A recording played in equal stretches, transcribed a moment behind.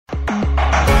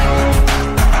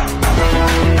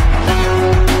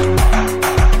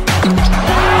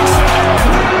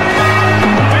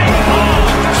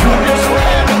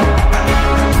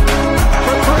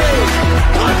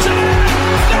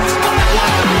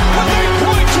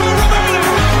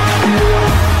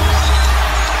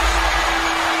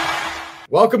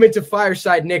Welcome into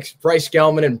Fireside Knicks, Bryce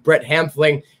Gelman and Brett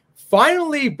Hamfling.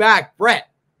 Finally back. Brett,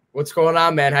 what's going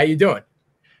on, man? How you doing?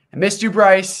 I missed you,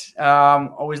 Bryce.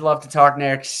 Always love to talk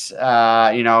Knicks,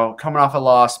 coming off a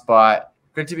loss, but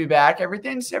good to be back.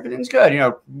 Everything's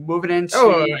good. Moving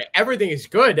into everything is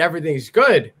good. Everything's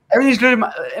good. Everything's good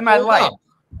in my life.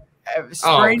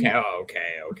 Spring,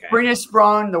 okay. Spring is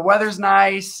sprung. The weather's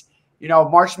nice.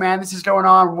 March Madness is going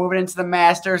on. We're moving into the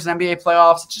Masters and NBA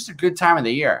playoffs. It's just a good time of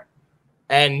the year.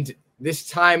 And this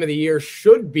time of the year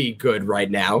should be good right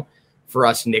now for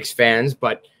us Knicks fans.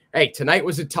 But, hey, tonight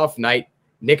was a tough night.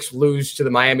 Knicks lose to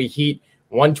the Miami Heat,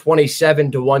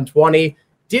 127-120.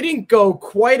 Didn't go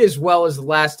quite as well as the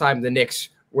last time the Knicks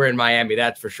were in Miami,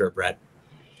 that's for sure, Brett.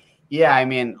 Yeah, I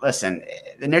mean, listen,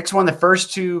 the Knicks won the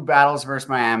first two battles versus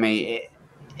Miami.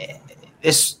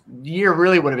 This year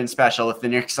really would have been special if the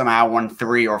Knicks somehow won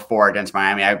 3 or 4 against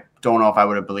Miami. I don't know if I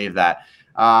would have believed that.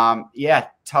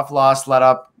 Tough loss, let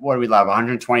up, what do we let up,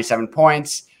 127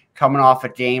 points, coming off a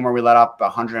game where we let up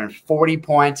 140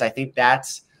 points. I think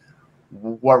that's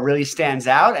what really stands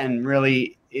out and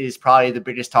really is probably the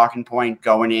biggest talking point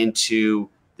going into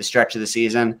the stretch of the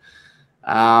season.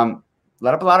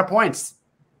 Let up a lot of points.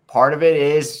 Part of it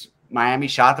is Miami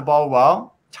shot the ball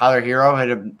well. Tyler Hero had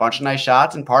a bunch of nice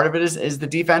shots, and part of it is the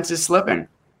defense is slipping.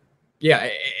 Yeah,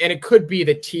 and it could be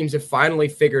that teams have finally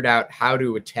figured out how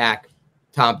to attack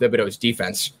Tom Thibodeau's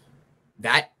defense.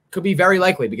 That could be very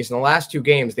likely because in the last 2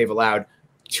 games, they've allowed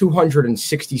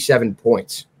 267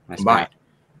 points combined,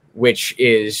 which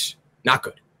is not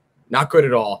good. Not good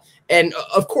at all. And,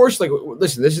 of course,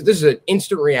 listen, this is an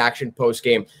instant reaction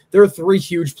post-game. There are 3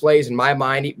 huge plays in my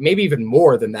mind, maybe even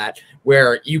more than that,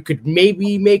 where you could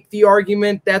maybe make the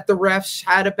argument that the refs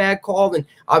had a bad call. And,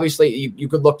 obviously, you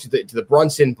could look to the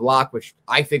Brunson block, which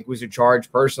I think was a charge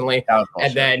personally.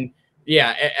 And then,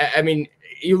 I mean,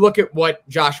 you look at what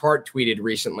Josh Hart tweeted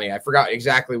recently. I forgot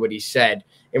exactly what he said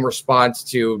in response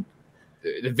to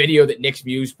the video that Knicks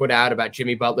Muse put out about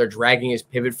Jimmy Butler dragging his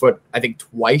pivot foot, I think,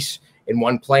 twice in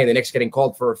one play, and the Knicks getting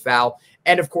called for a foul.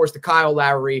 And, of course, the Kyle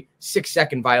Lowry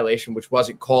 6-second violation, which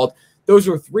wasn't called. Those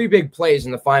were 3 big plays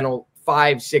in the final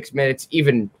 5-6 minutes,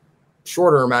 even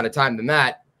shorter amount of time than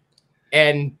that.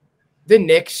 And the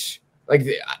Knicks,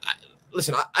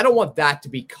 listen, I don't want that to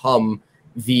become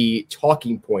the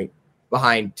talking point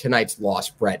behind tonight's loss,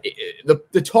 Brett.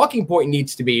 The talking point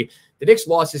needs to be the Knicks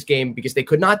lost this game because they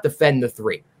could not defend the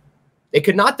 3. They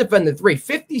could not defend the 3.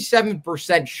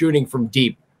 57% shooting from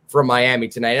deep from Miami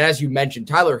tonight. And as you mentioned,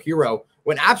 Tyler Hero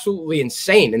went absolutely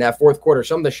insane in that fourth quarter.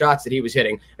 Some of the shots that he was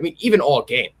hitting, I mean, even all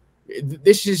game.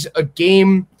 This is a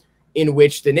game in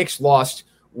which the Knicks lost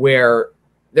where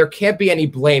there can't be any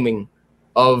blaming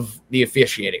of the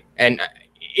officiating. And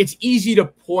it's easy to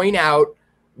point out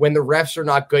when the refs are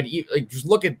not good. Just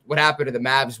look at what happened in the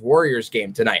Mavs-Warriors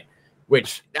game tonight,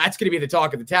 which that's going to be the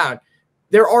talk of the town.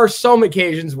 There are some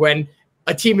occasions when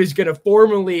a team is going to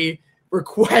formally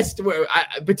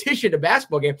petition a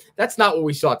basketball game. That's not what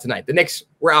we saw tonight. The Knicks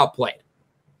were outplayed.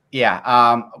 Yeah.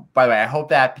 By the way, I hope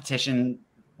that petition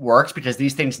works because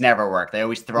these things never work. They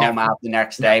always throw them out the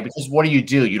next day because what do?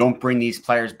 You don't bring these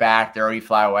players back. They already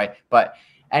fly away. But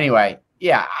anyway,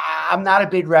 yeah, I'm not a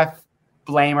big ref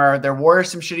blamer. There were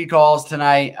some shitty calls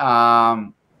tonight.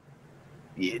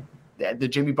 The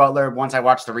Jimmy Butler, once I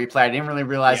watched the replay, I didn't really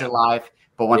realize it live,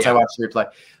 but once I watched the replay.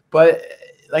 But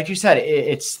like you said,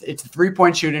 it's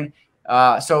 3-point shooting.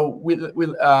 So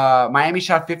Miami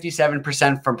shot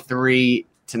 57% from 3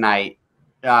 tonight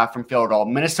from field goal.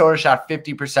 Minnesota shot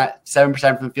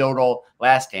 7% from field goal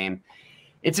last game.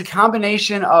 It's a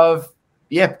combination of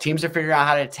teams are figuring out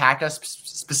how to attack us.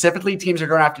 Specifically, teams are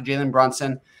going after Jalen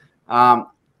Brunson. I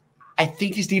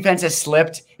think his defense has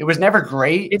slipped. It was never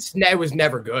great. It was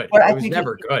never good. It was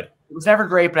never good. It was never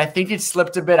great, but I think it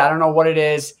slipped a bit. I don't know what it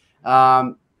is.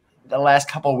 The last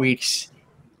couple of weeks,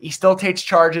 he still takes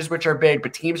charges, which are big,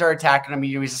 but teams are attacking him.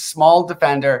 He's a small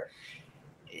defender.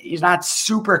 He's not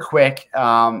super quick.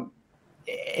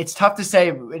 It's tough to say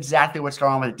exactly what's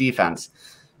going on with the defense.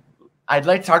 I'd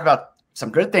like to talk about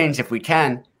some good things if we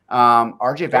can.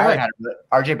 RJ Barrett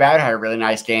had a really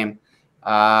nice game.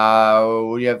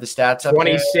 Do you have the stats up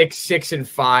 26, 6 and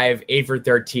 5, 8 for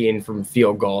 13 from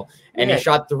field goal. And he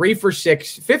shot 3 for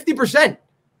 6, 50%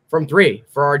 from 3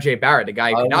 for RJ Barrett, the guy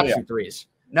who cannot shoot threes.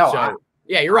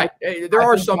 You're right. There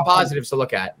are some positives to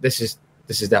look at. This is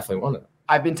definitely one of them.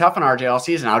 I've been tough on RJ all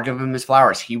season. I'll give him his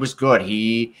flowers. He was good.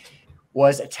 He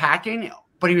was attacking,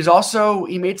 but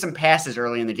he made some passes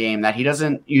early in the game that he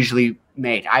doesn't usually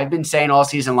make. I've been saying all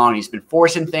season long, he's been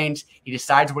forcing things. He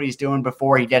decides what he's doing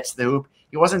before he gets to the hoop.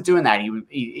 He wasn't doing that.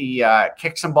 He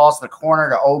kicked some balls to the corner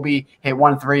to Obi, hit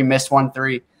 1-3, missed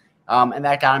 1-3. and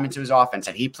that got him into his offense.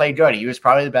 And he played good. He was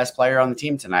probably the best player on the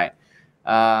team tonight.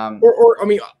 I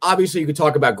mean, obviously you could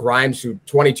talk about Grimes, who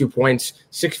 22 points,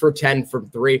 6 for 10 from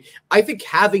 3. I think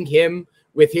having him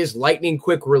with his lightning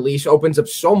quick release opens up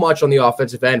so much on the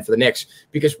offensive end for the Knicks,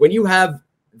 because when you have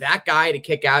that guy to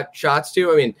kick out shots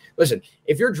to, I mean, listen,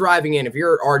 if you're driving in, if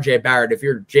you're RJ Barrett, if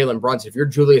you're Jalen Brunson, if you're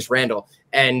Julius Randle,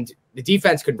 and the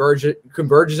defense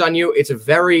converges on you, it's a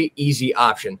very easy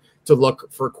option to look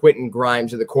for Quentin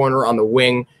Grimes in the corner, on the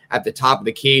wing, at the top of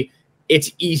the key.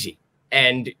 It's easy.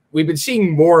 And we've been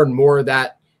seeing more and more of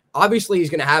that. Obviously, he's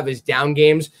going to have his down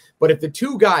games, but if the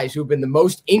two guys who've been the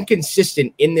most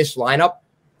inconsistent in this lineup,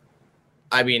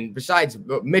 I mean, besides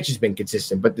Mitch has been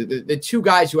consistent, but the two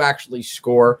guys who actually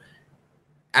score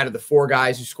out of the 4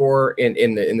 guys who score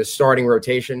in the starting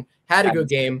rotation had a good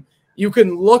game. You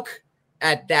can look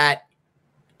at that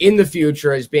in the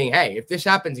future as being, hey, if this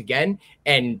happens again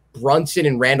and Brunson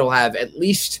and Randall have at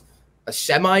least a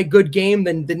semi-good game,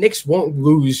 then the Knicks won't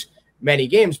lose many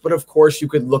games. But of course, you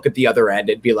could look at the other end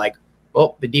and be like,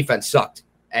 well, the defense sucked.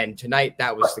 And tonight,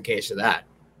 that was the case of that.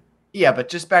 Yeah, but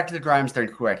just back to the Grimes thing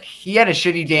quick. He had a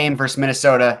shitty game versus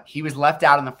Minnesota. He was left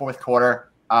out in the fourth quarter.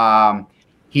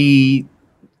 He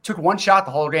took one shot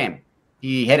the whole game.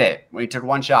 He hit it when he took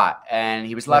one shot, and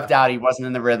he was left out. He wasn't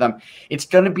in the rhythm. It's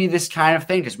going to be this kind of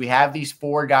thing because we have these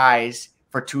 4 guys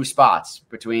for 2 spots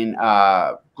between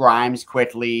Grimes,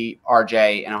 Quickly,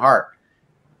 RJ, and Hart.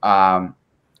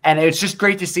 And it's just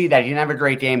great to see that he didn't have a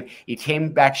great game. He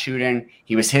came back shooting.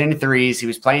 He was hitting threes. He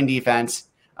was playing defense.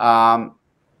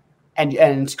 And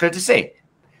it's good to see.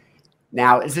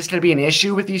 Now, is this going to be an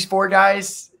issue with these 4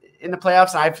 guys in the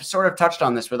playoffs? And I've sort of touched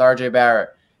on this with RJ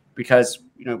Barrett because,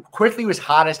 Quickly was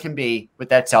hot as can be with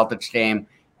that Celtics game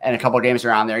and a couple of games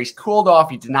around there. He's cooled off.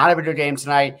 He did not have a good game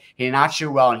tonight. He did not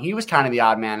shoot well, and he was kind of the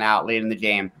odd man out late in the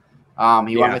game.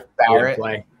 He went with Barrett.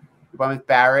 He went with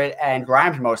Barrett and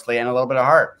Grimes mostly, and a little bit of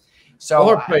Hart.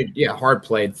 So Hart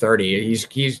played 30.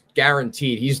 He's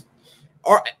guaranteed. He's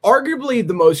arguably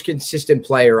the most consistent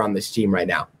player on this team right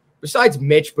now, besides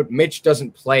Mitch. But Mitch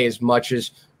doesn't play as much as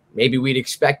maybe we'd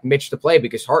expect Mitch to play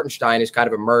because Hartenstein has kind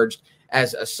of emerged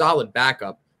as a solid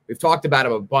backup. We've talked about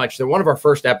him a bunch. In one of our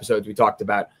first episodes, we talked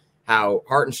about how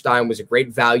Hartenstein was a great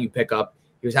value pickup.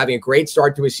 He was having a great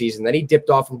start to his season. Then he dipped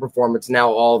off in performance. Now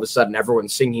all of a sudden,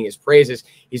 everyone's singing his praises.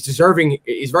 He's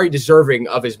very deserving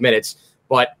of his minutes.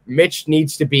 But Mitch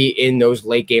needs to be in those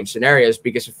late game scenarios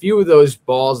because a few of those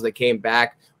balls that came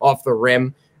back off the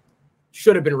rim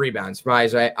should have been rebounds from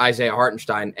Isaiah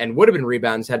Hartenstein and would have been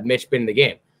rebounds had Mitch been in the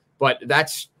game. But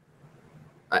that's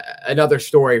another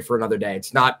story for another day.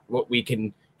 It's not what we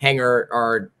can hang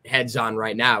our heads on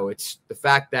right now. It's the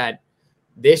fact that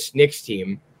this Knicks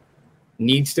team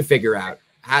needs to figure out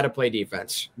how to play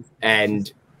defense. And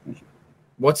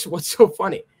what's so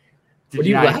funny? What are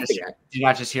you laughing at? Did you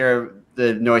not just hear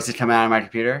the noises coming out of my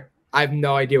computer? I have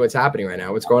no idea what's happening right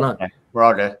now. What's going on? Okay. We're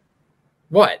all good.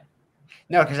 What?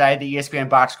 No, because I had the ESPN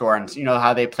box score, and you know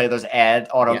how they play those ads,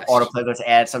 auto play those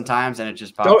ads sometimes, and it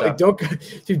just popped up. Don't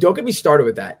get me started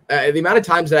with that. The amount of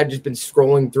times that I've just been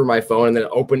scrolling through my phone and then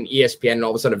open ESPN and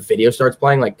all of a sudden a video starts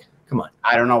playing, like, come on.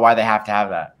 I don't know why they have to have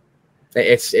that.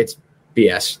 It's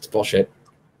BS. It's bullshit.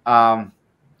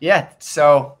 Yeah,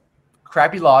 so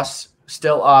crappy loss,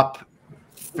 still up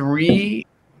 3,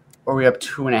 or we up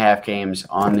 2.5 games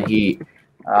on the Heat.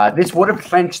 This would have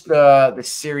clinched the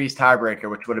series tiebreaker,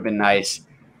 which would have been nice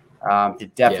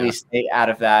to definitely stay out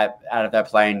of that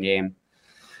playing game.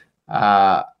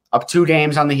 Up 2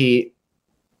 games on the Heat.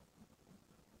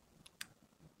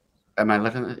 Am I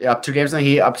looking? Up 2 games on the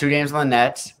Heat. Up 2 games on the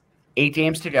Nets. 8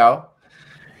 games to go.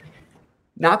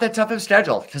 Not that tough of a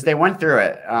schedule because they went through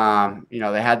it.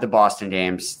 They had the Boston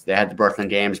games, they had the Brooklyn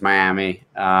games, Miami.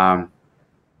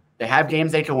 They have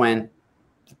games they can win.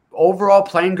 Overall,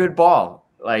 playing good ball.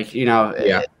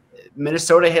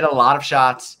 Minnesota hit a lot of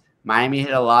shots. Miami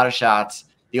hit a lot of shots.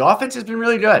 The offense has been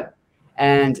really good.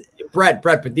 And Brett,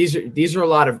 but these are a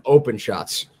lot of open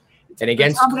shots. And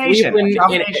against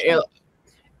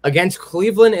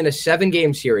Cleveland in a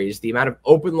 7-game series, the amount of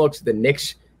open looks the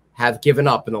Knicks have given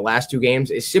up in the last 2 games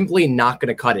is simply not going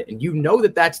to cut it. And you know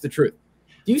that that's the truth.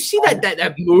 Do you see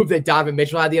that move that Donovan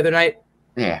Mitchell had the other night?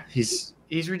 Yeah, he's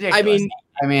ridiculous.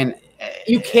 I mean,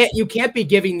 you can't be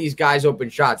giving these guys open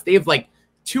shots. They have like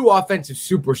 2 offensive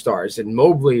superstars, and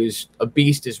Mobley is a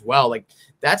beast as well. Like,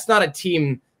 that's not a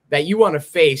team that you want to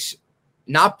face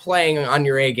not playing on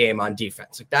your A game on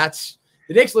defense. Like, that's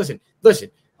the Knicks. Listen,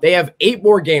 they have 8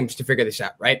 more games to figure this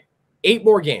out, right? 8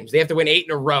 more games. They have to win 8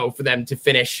 in a row for them to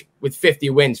finish with 50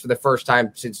 wins for the first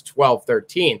time since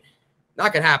 12-13.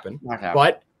 Not going to happen.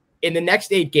 But in the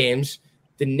next 8 games,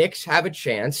 the Knicks have a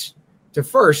chance to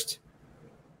first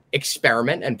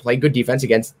experiment and play good defense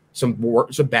against some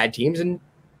bad teams, and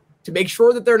to make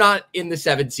sure that they're not in the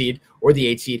 7th seed or the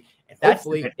 8th seed, and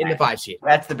hopefully in the 5 seed.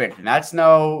 That's the big thing. That's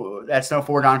no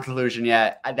foregone conclusion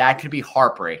yet. That could be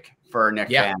heartbreak for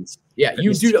Knicks fans. Yeah,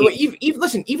 you do.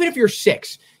 Listen, even if you're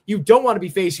 6, you don't want to be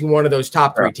facing one of those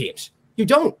top 3 teams. You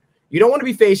don't. You don't want to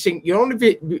be facing. You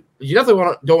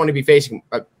definitely don't want to be facing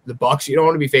the Bucks. You don't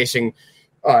want to be facing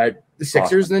the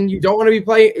Sixers. Then you don't want to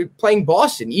be playing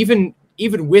Boston. Even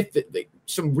with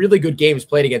some really good games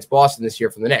played against Boston this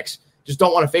year from the Knicks, just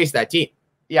don't want to face that team.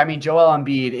 Yeah, I mean, Joel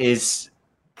Embiid is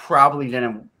probably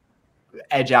going to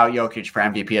edge out Jokic for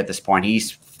MVP at this point.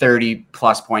 He's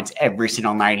 30-plus points every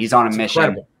single night. He's on a mission.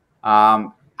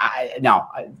 Incredible.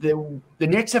 The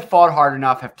Knicks have fought hard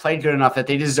enough, have played good enough that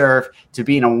they deserve to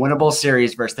be in a winnable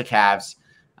series versus the Cavs.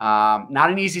 Not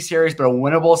an easy series, but a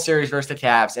winnable series versus the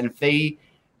Cavs. And if they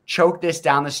choke this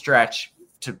down the stretch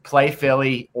to play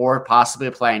Philly or possibly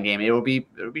a playing game, it would be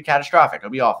catastrophic. It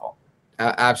would be awful.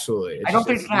 Absolutely. I don't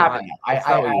think it can happen.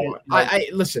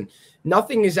 Listen,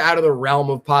 nothing is out of the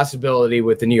realm of possibility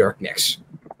with the New York Knicks.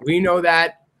 We know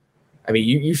that. I mean,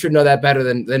 you should know that better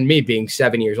than me, being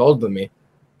 7 years older than me.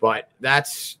 But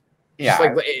that's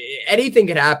anything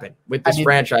can happen with this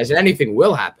franchise, and anything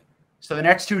will happen. So the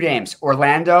next 2 games,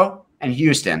 Orlando and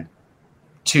Houston,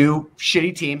 2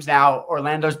 shitty teams. Now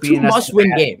Orlando's beating 2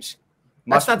 must-win games.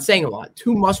 That's not saying a lot.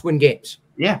 2 must-win games.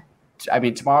 Yeah. I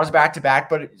mean, tomorrow's back-to-back,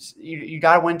 but you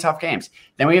got to win tough games.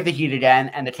 Then we have the Heat again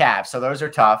and the Cavs, so those are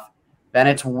tough. Then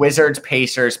it's Wizards,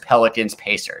 Pacers, Pelicans,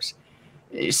 Pacers.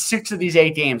 6 of these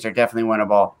 8 games are definitely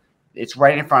winnable. It's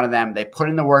right in front of them. They put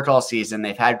in the work all season.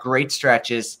 They've had great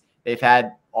stretches. They've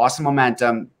had awesome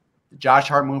momentum. The Josh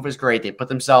Hart move was great. They put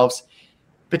themselves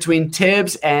between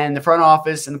Tibbs and the front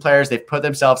office and the players. They've put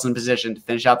themselves in position to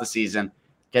finish out the season,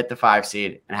 get the 5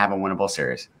 seed, and have a winnable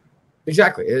series.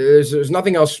 Exactly. There's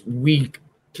nothing else we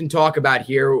can talk about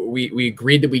here. We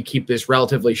agreed that we keep this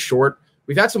relatively short.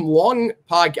 We've had some long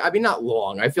podcasts. I mean, not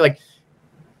long. I feel like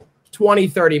 20,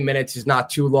 30 minutes is not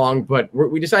too long, but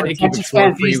we decided to keep it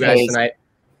short for you guys tonight.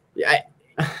 Yeah,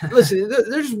 listen,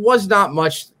 there just was not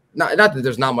much. Not that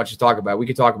there's not much to talk about. We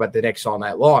could talk about the Knicks all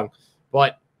night long,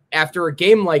 but after a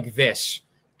game like this,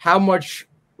 how much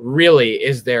really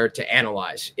is there to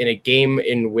analyze in a game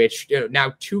in which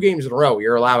now 2 games in a row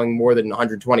you're allowing more than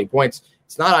 120 points?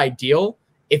 It's not ideal.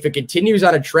 If it continues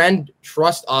on a trend,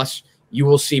 trust us, you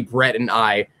will see Brett and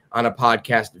I on a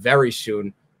podcast very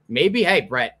soon. Maybe, hey,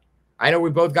 Brett, I know we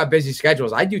both got busy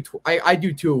schedules. I do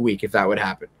 2 a week if that would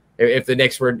happen. If the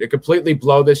Knicks were to completely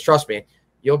blow this, trust me,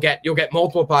 you'll get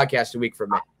multiple podcasts a week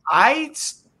from me. I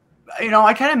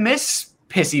kind of miss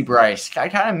pissy Bryce. I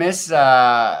kind of miss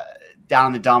down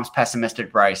in the dumps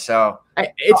pessimistic Bryce. So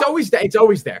it's always there. It's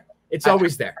always there.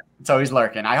 It's always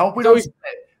lurking. I hope we don't see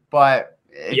it, but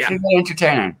it's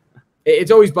entertaining.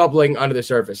 It's always bubbling under the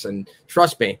surface, and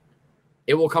trust me,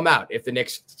 it will come out if the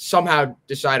Knicks somehow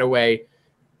decide a way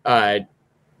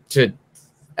to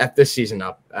F this season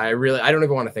up. I don't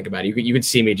even want to think about it. You could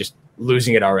see me just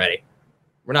losing it already.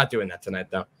 We're not doing that tonight,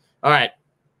 though. All right,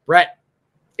 Brett,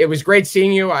 it was great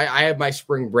seeing you. I had my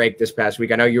spring break this past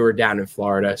week. I know you were down in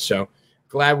Florida, so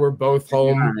glad we're both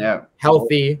home,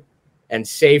 healthy and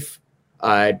safe.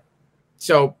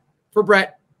 So for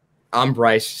Brett, I'm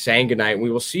Bryce saying goodnight. We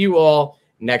will see you all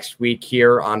next week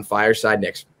here on Fireside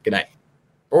Knicks. Good night.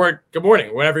 Or good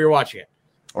morning, whenever you're watching it.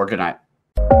 Or good night.